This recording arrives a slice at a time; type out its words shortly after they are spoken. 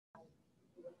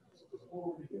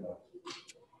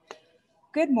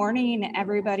Good morning,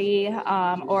 everybody.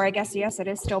 Or I guess, yes, it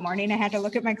is still morning. I had to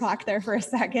look at my clock there for a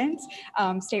second.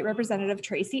 State Representative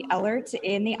Tracy Ehlert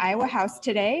in the Iowa House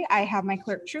today. I have my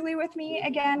clerk Truley with me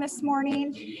again this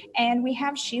morning, and we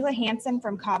have Sheila Hansen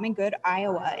from Common Good,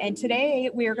 Iowa. And today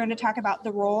we are going to talk about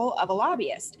the role of a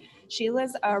lobbyist.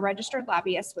 Sheila's a registered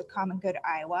lobbyist with Common Good,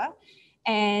 Iowa.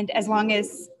 And as well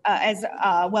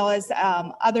as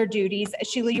other duties.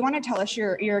 Sheila, you want to tell us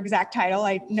your exact title?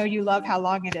 I know you love how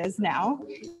long it is now.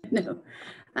 No,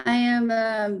 I am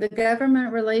the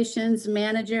government relations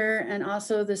manager and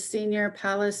also the senior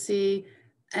policy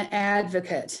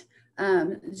advocate.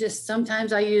 Just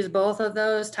sometimes I use both of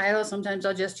those titles. Sometimes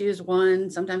I'll just use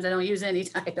one. Sometimes I don't use any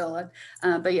title.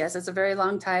 But yes, it's a very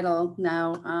long title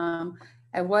now.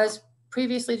 I was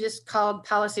previously just called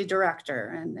policy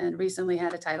director and recently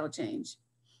had a title change.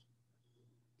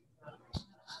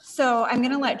 So I'm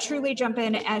going to let Truley jump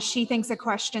in as she thinks of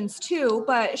questions too,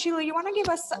 but Sheila, you want to give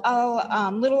us a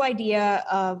little idea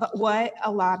of what a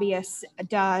lobbyist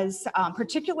does,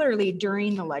 particularly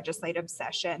during the legislative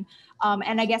session.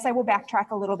 And I guess I will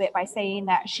backtrack a little bit by saying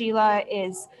that Sheila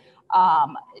is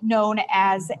known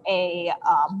as a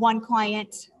one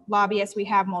client lobbyist. We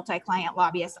have multi-client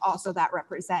lobbyists also that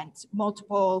represent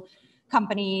multiple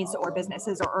companies or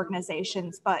businesses or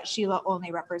organizations, but Sheila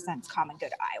only represents Common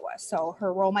Good Iowa. So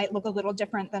her role might look a little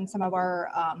different than some of our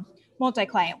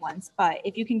multi-client ones, but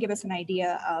if you can give us an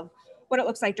idea of what it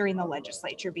looks like during the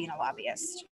legislature being a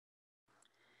lobbyist.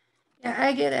 Yeah,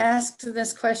 I get asked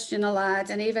this question a lot,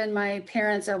 and even my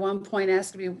parents at one point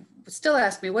still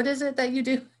ask me, what is it that you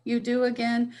do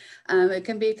again? It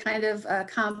can be kind of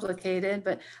complicated,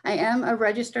 but I am a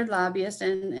registered lobbyist,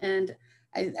 and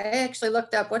I actually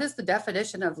looked up what is the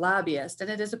definition of lobbyist,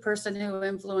 and it is a person who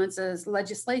influences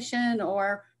legislation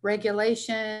or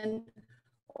regulation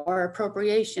or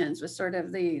appropriations was sort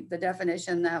of the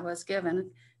definition that was given.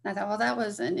 And I thought, well, that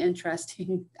was an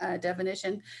interesting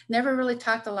definition. Never really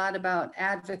talked a lot about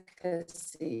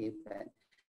advocacy, but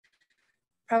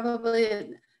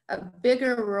probably a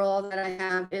bigger role that I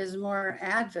have is more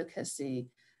advocacy.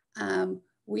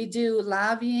 We do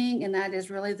lobbying, and that is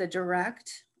really the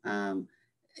direct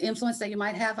influence that you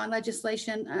might have on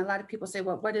legislation. A lot of people say,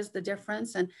 well, what is the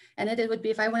difference? And it would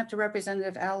be if I went up to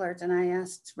Representative Ehlert and I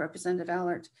asked Representative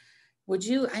Ehlert,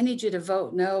 I need you to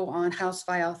vote no on House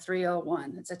File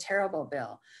 301. It's a terrible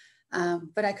bill.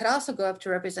 But I could also go up to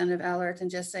Representative Ehlert and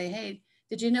just say, hey,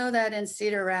 did you know that in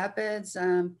Cedar Rapids,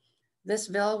 this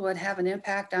bill would have an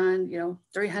impact on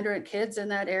 300 kids in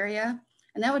that area?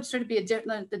 And that would sort of be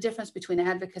the difference between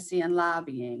advocacy and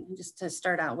lobbying, just to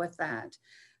start out with that.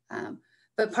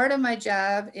 But part of my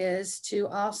job is to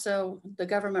also the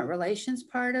government relations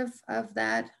part of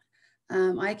that.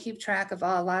 I keep track of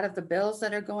a lot of the bills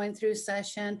that are going through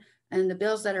session and the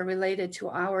bills that are related to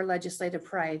our legislative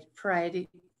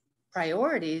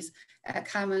priorities at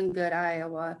Common Good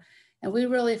Iowa. And we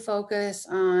really focus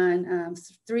on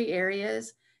 3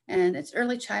 areas, and it's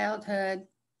early childhood,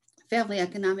 family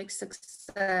economic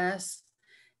success,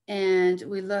 and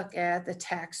we look at the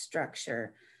tax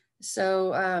structure.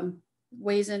 So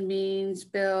Ways and Means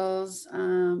bills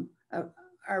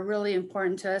are really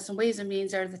important to us. And Ways and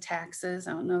Means are the taxes.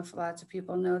 I don't know if lots of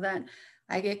people know that.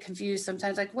 I get confused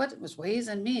sometimes, like, what was Ways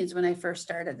and Means when I first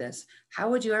started this? How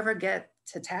would you ever get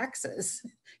to taxes,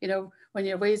 when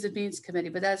you're Ways and Means Committee?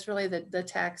 But that's really the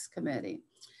tax committee.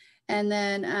 And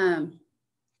then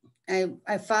I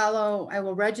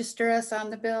will register us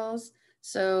on the bills.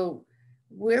 So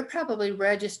we're probably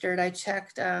registered, I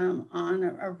checked on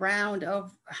around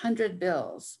 100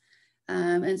 bills.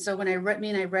 And so when I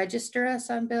register us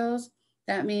on bills,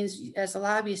 that means as a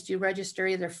lobbyist, you register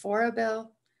either for a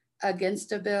bill,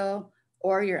 against a bill,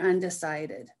 or you're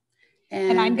undecided.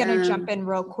 And I'm going to jump in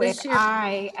real quick.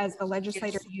 I, as the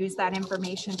legislator, use that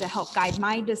information to help guide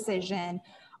my decision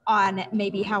on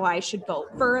maybe how I should vote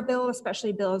for a bill,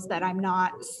 especially bills that I'm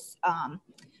not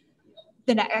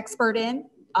the expert in.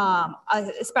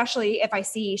 Especially if I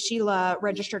see Sheila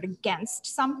registered against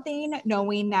something,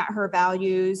 knowing that her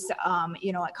values,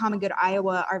 at Common Good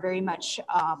Iowa are very much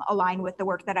aligned with the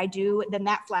work that I do, then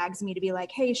that flags me to be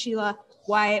like, hey, Sheila,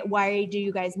 why do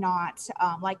you guys not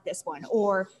like this one?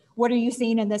 Or what are you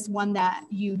seeing in this one that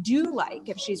you do like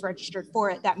if she's registered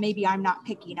for it that maybe I'm not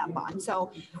picking up on?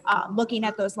 So looking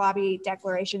at those lobby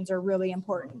declarations are really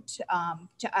important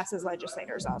to us as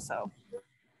legislators also.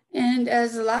 And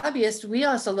as a lobbyist, we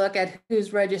also look at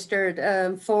who's registered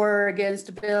for or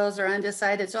against bills or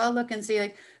undecided. So I'll look and see,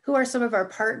 like, who are some of our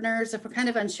partners if we're kind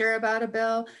of unsure about a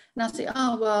bill. And I'll say,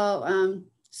 oh, well,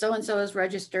 so-and-so is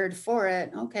registered for it.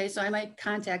 Okay, so I might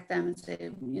contact them and say,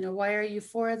 why are you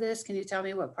for this? Can you tell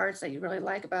me what parts that you really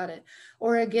like about it?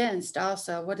 Or against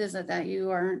also, what is it that you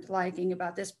aren't liking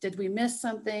about this? Did we miss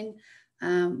something?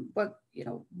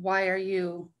 Why are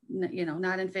you,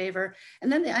 not in favor?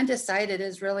 And then the undecided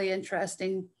is really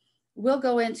interesting. We'll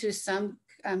go into some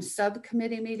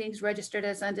subcommittee meetings registered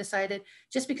as undecided,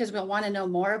 just because we'll want to know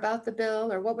more about the bill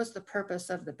or what was the purpose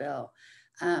of the bill.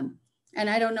 And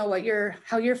I don't know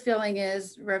how your feeling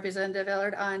is, Representative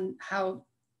Ehlert, on how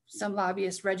some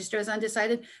lobbyists register as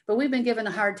undecided, but we've been given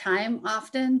a hard time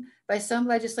often by some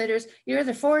legislators. You're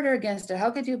either for it or against it.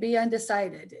 How could you be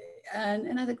undecided?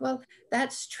 And I think, well,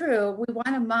 that's true. We want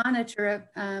to monitor it.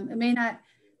 It may not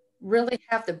really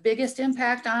have the biggest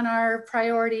impact on our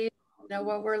priorities,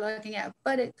 what we're looking at,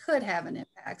 but it could have an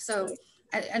impact. So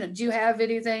do you have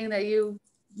anything that you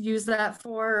use that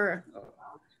for?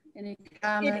 Any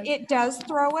comments? It does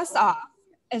throw us off,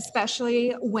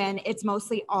 especially when it's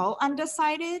mostly all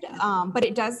undecided, but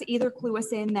it does either clue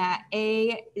us in that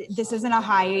this isn't a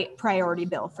high priority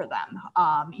bill for them.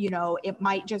 It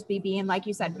might just be being, like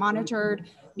you said, monitored,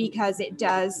 because it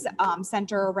does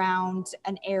center around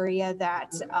an area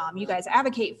that you guys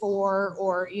advocate for,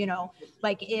 or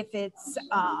like if it's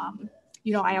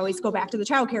I always go back to the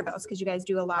childcare bills, because you guys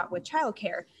do a lot with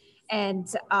childcare,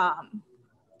 and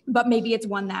but maybe it's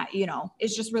one that,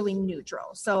 is just really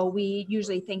neutral. So we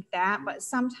usually think that, but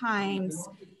sometimes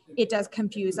it does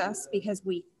confuse us because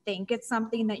we think it's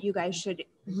something that you guys should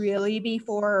really be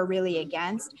for or really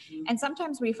against. And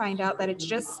sometimes we find out that it's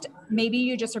just, maybe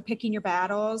you just are picking your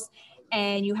battles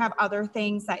and you have other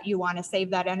things that you want to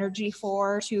save that energy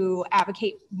for to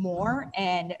advocate more.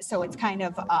 And so it's kind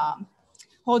of,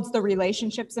 holds the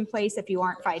relationships in place if you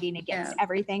aren't fighting against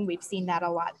everything. We've seen that a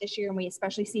lot this year, and we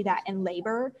especially see that in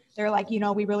labor. They're like,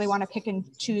 we really want to pick and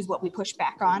choose what we push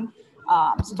back on,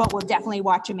 but we'll definitely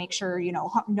watch and make sure,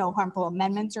 no harmful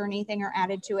amendments or anything are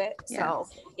added to it. So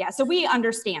so we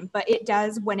understand, but it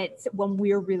does when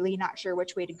we're really not sure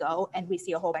which way to go and we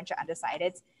see a whole bunch of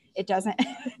undecideds, it doesn't,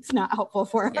 it's not helpful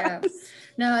for us.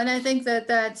 No, and I think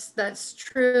that's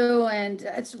true. And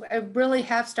I really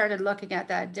have started looking at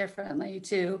that differently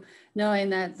too, knowing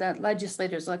that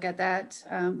legislators look at that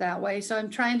that way. So I'm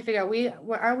trying to figure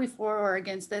out, are we for or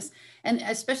against this? And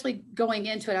especially going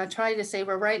into it, I'll try to say,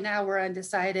 right now we're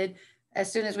undecided.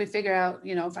 As soon as we figure out,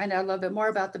 find out a little bit more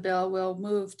about the bill, we'll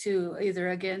move to either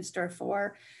against or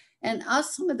for. And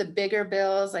also some of the bigger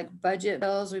bills, like budget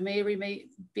bills, we may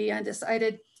be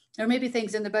undecided. There may be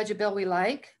things in the budget bill we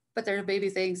like, but there may be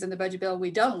things in the budget bill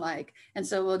we don't like. And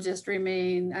so we'll just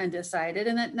remain undecided.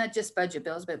 And not just budget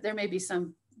bills, but there may be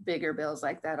some bigger bills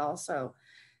like that also.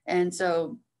 And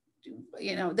so,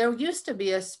 there used to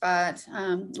be a spot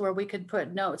where we could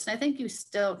put notes. And I think you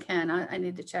still can. I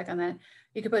need to check on that.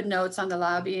 You could put notes on the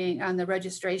lobbying, on the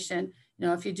registration.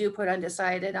 If you do put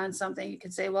undecided on something, you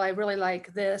could say, well, I really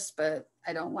like this, but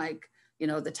I don't like,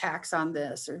 the tax on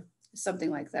this or something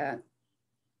like that.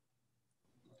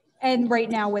 And right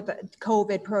now with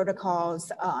COVID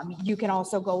protocols, you can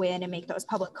also go in and make those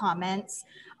public comments.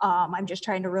 I'm just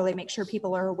trying to really make sure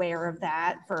people are aware of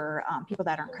that for people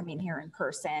that aren't coming here in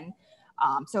person.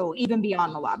 So even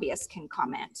beyond the lobbyists can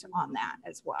comment on that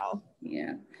as well.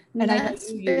 Yeah, and that's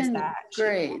I know you use that.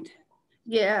 Great.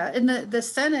 Yeah, and the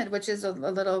Senate, which is a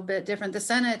little bit different. The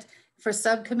Senate, for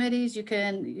subcommittees,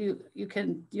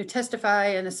 you testify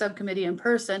in a subcommittee in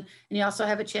person, and you also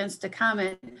have a chance to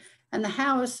comment. And the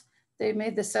House, they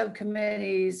made the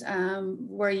subcommittees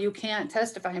where you can't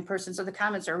testify in person. So the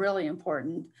comments are really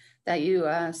important, that you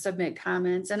submit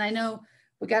comments. And I know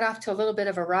we got off to a little bit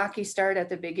of a rocky start at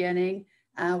the beginning,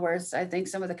 where I think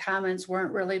some of the comments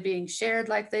weren't really being shared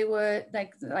like they would,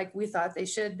 like we thought they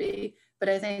should be. But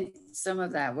I think some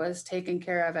of that was taken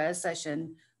care of as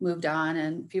session moved on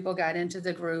and people got into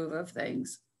the groove of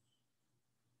things.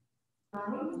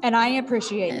 And I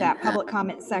appreciate that public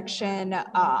comment section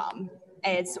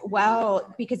as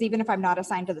well, because even if I'm not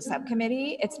assigned to the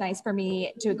subcommittee, it's nice for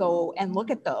me to go and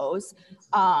look at those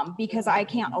because I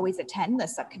can't always attend the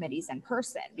subcommittees in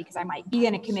person because I might be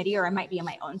in a committee or I might be in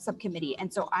my own subcommittee.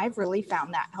 And so I've really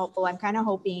found that helpful. I'm kind of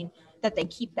hoping that they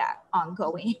keep that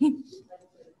ongoing.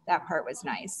 That part was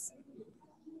nice.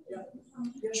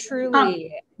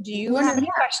 Truley, do you have any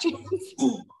questions?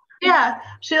 Yeah,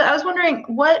 Sheila, I was wondering,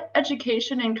 what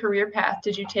education and career path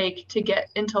did you take to get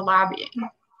into lobbying?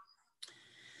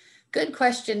 Good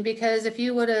question, because if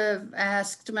you would have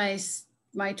asked my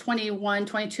 21,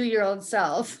 22-year-old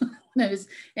self when I was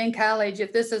in college,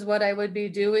 if this is what I would be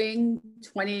doing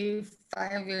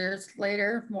 25 years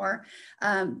later, more,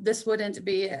 this wouldn't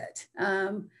be it.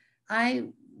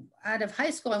 out of high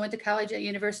school, I went to college at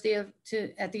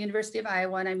the University of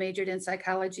Iowa, and I majored in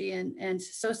psychology and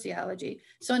sociology.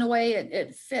 So in a way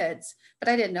it fits, but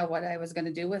I didn't know what I was going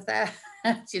to do with that.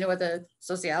 With a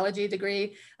sociology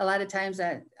degree, a lot of times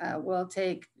that will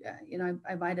take,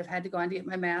 I might have had to go on to get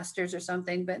my master's or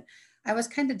something, but I was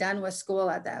kind of done with school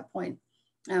at that point.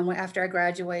 After I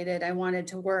graduated, I wanted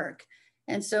to work.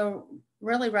 And so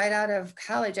really right out of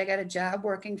college, I got a job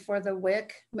working for the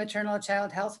WIC Maternal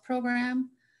Child Health Program,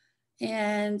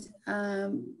 and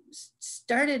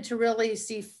started to really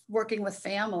see working with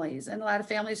families, and a lot of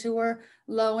families who were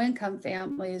low income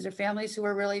families, or families who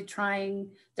were really trying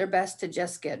their best to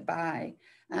just get by,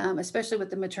 especially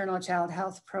with the Maternal Child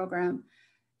Health Program.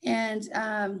 And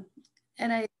I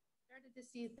started to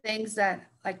see things that,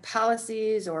 like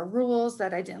policies or rules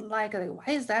that I didn't like.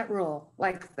 Why is that rule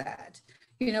like that?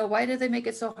 Why do they make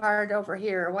it so hard over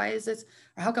here? Why is this,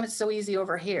 or how come it's so easy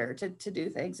over here to do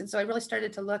things? And so I really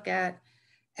started to look at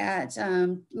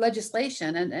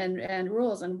legislation and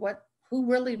rules, and who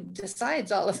really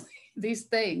decides all of these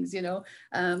things,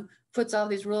 puts all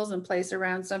these rules in place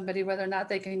around somebody, whether or not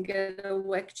they can get a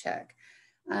WIC check.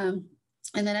 And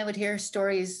then I would hear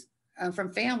stories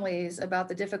from families about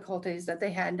the difficulties that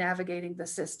they had navigating the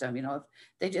system. If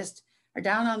they just are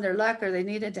down on their luck, or they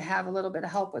needed to have a little bit of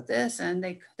help with this, and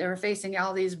they were facing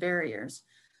all these barriers.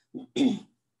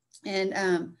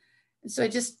 And so I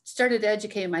just started to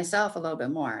educate myself a little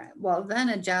bit more. Well, then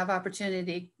a job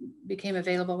opportunity became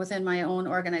available within my own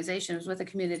organization. It was with a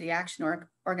community action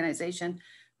organization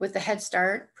with the Head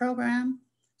Start program.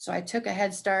 So I took a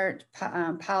Head Start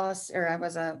policy, or I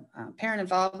was a parent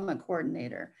involvement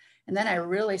coordinator. And then I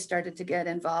really started to get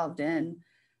involved in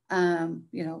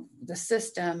the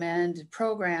system and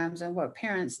programs, and what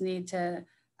parents need to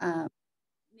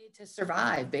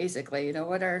survive, basically.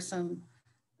 What are some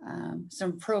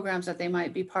programs that they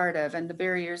might be part of, and the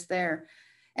barriers there.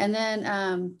 And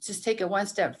then just take it one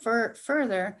step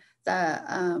further,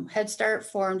 the Head Start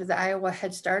formed the Iowa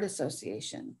Head Start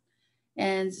Association.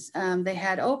 And they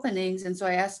had openings. And so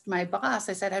I asked my boss,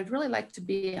 I said, I'd really like to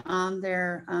be on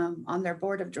their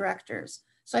board of directors.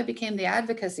 So I became the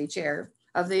advocacy chair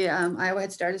of the Iowa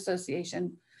Head Start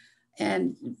Association.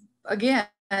 And again,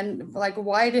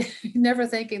 never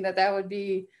thinking that would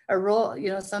be a role,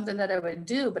 something that I would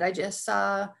do, but I just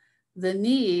saw the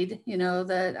need,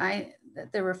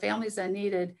 that there were families that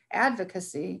needed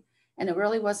advocacy, and it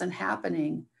really wasn't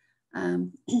happening.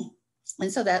 And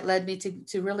so that led me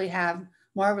to really have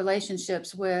more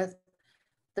relationships with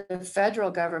the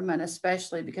federal government,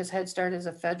 especially because Head Start is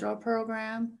a federal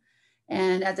program.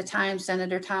 And at the time,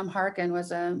 Senator Tom Harkin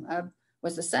was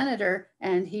a senator,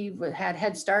 and he had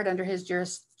Head Start under his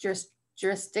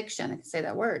jurisdiction, I can say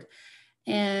that word.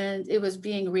 And it was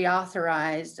being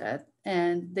reauthorized,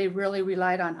 and they really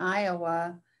relied on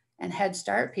Iowa and Head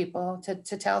Start people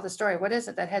to tell the story. What is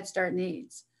it that Head Start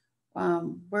needs?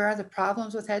 Where are the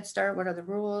problems with Head Start? What are the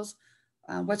rules?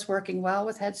 What's working well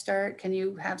with Head Start? Can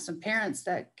you have some parents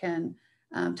that can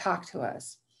talk to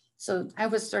us? So I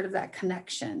was sort of that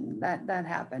connection that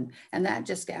happened, and that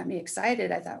just got me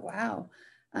excited. I thought, wow,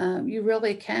 you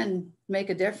really can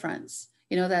make a difference.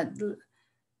 That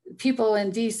people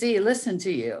in DC listen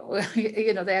to you.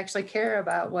 They actually care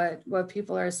about what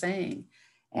people are saying,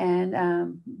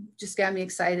 and just got me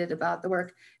excited about the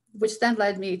work, which then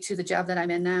led me to the job that I'm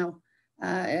in now.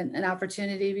 And an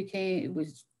opportunity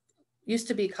used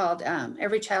to be called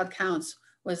Every Child Counts,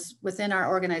 was within our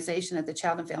organization at the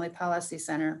Child and Family Policy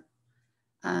Center.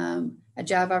 A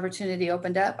job opportunity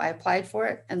opened up. I applied for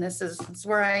it, and this is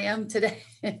where I am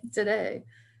today.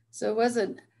 So it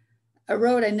wasn't a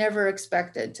road I never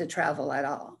expected to travel at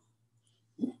all.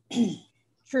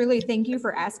 Truly, thank you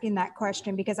for asking that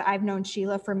question, because I've known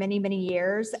Sheila for many, many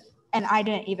years, and I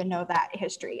didn't even know that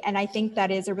history. And I think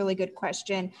that is a really good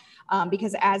question,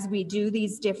 because as we do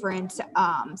these different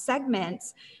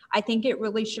segments, I think it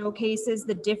really showcases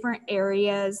the different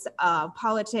areas of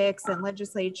politics and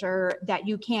legislature that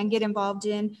you can get involved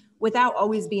in without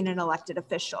always being an elected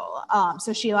official.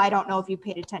 So Sheila, I don't know if you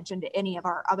paid attention to any of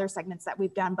our other segments that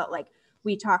we've done, but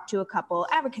we talked to a couple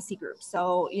advocacy groups,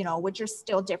 so, which are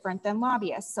still different than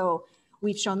lobbyists. So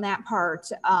we've shown that part.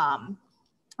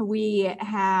 We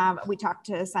talked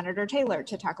to Senator Taylor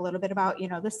to talk a little bit about,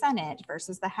 the Senate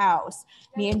versus the House.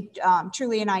 Me and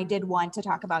Truley and I did one to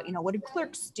talk about, what do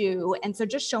clerks do? And so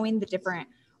just showing the different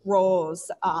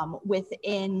roles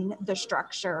within the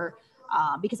structure,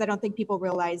 because I don't think people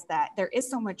realize that there is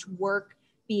so much work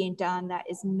being done that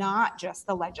is not just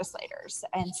the legislators.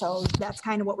 And so that's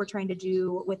kind of what we're trying to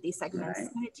do with these segments,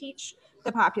 Right. kind of teach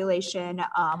the population.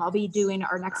 I'll be doing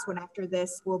our next one after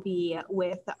this will be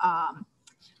with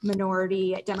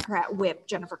Minority Democrat Whip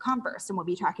Jennifer Converse, and we'll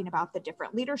be talking about the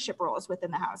different leadership roles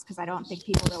within the House, because I don't think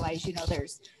people realize, you know,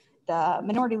 there's the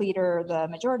minority leader, the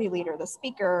majority leader, the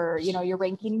speaker, you know, your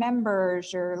ranking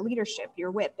members, your leadership,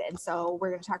 your whip. And so we're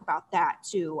going to talk about that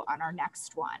too on our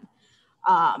next one.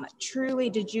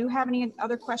 Truley, did you have any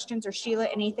other questions, or Sheila,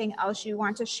 anything else you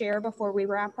want to share before we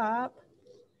wrap up?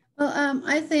 Well,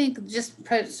 I think just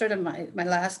sort of my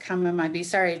last comment might be,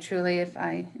 sorry, Truley,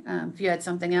 if you had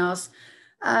something else.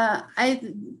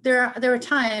 There are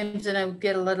times, and I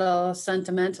get a little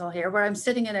sentimental here, where I'm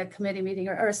sitting in a committee meeting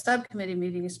or a subcommittee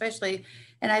meeting, especially,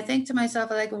 and I think to myself,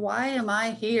 like, why am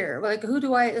I here? Like, who,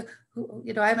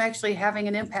 you know, I'm actually having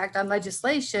an impact on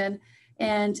legislation,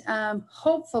 and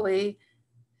hopefully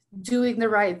doing the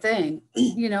right thing.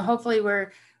 You know, hopefully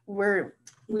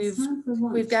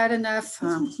we've got enough.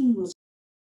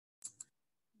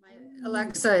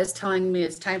 Alexa is telling me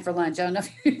it's time for lunch. I don't know if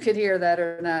you could hear that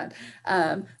or not,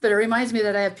 but it reminds me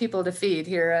that I have people to feed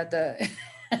here at the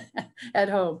at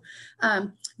home.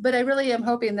 But I really am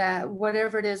hoping that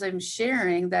whatever it is I'm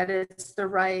sharing, that it's the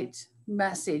right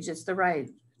message, it's the right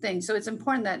thing. So it's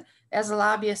important that as a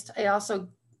lobbyist, I also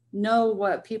know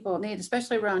what people need,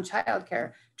 especially around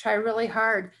childcare. Try really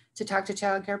hard to talk to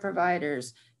childcare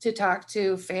providers, to talk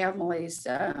to families,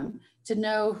 to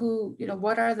know who, you know,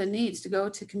 what are the needs, to go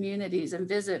to communities and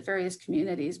visit various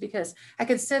communities, because I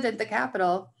could sit at the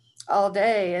Capitol all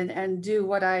day and do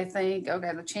what I think,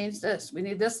 okay, let's change this. We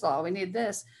need this law, we need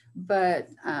this. But,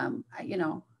 you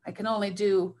know, I can only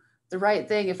do the right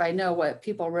thing if I know what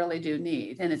people really do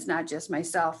need. And it's not just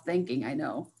myself thinking I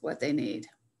know what they need.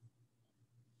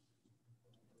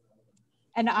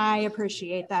 And I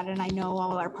appreciate that. And I know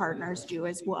all our partners do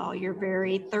as well. You're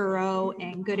very thorough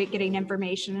and good at getting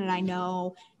information. And I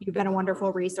know you've been a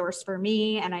wonderful resource for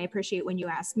me. And I appreciate when you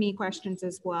ask me questions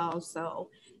as well. So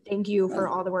thank you for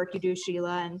all the work you do,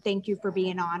 Sheila. And thank you for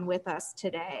being on with us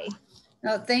today.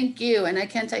 No, thank you. And I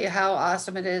can't tell you how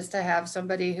awesome it is to have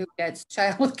somebody who gets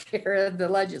childcare in the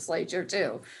legislature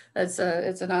too. It's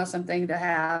an awesome thing to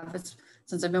have.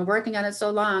 Since I've been working on it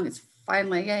so long, it's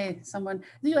finally, hey, someone,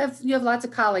 you have lots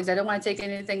of colleagues. I don't want to take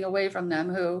anything away from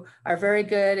them who are very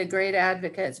good and great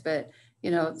advocates, but you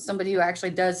know, somebody who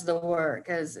actually does the work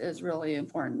is really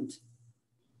important.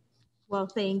 Well,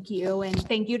 thank you. And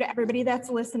thank you to everybody that's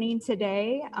listening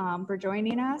today for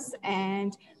joining us.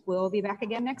 And we'll be back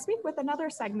again next week with another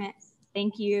segment.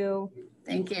 Thank you.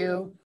 Thank you.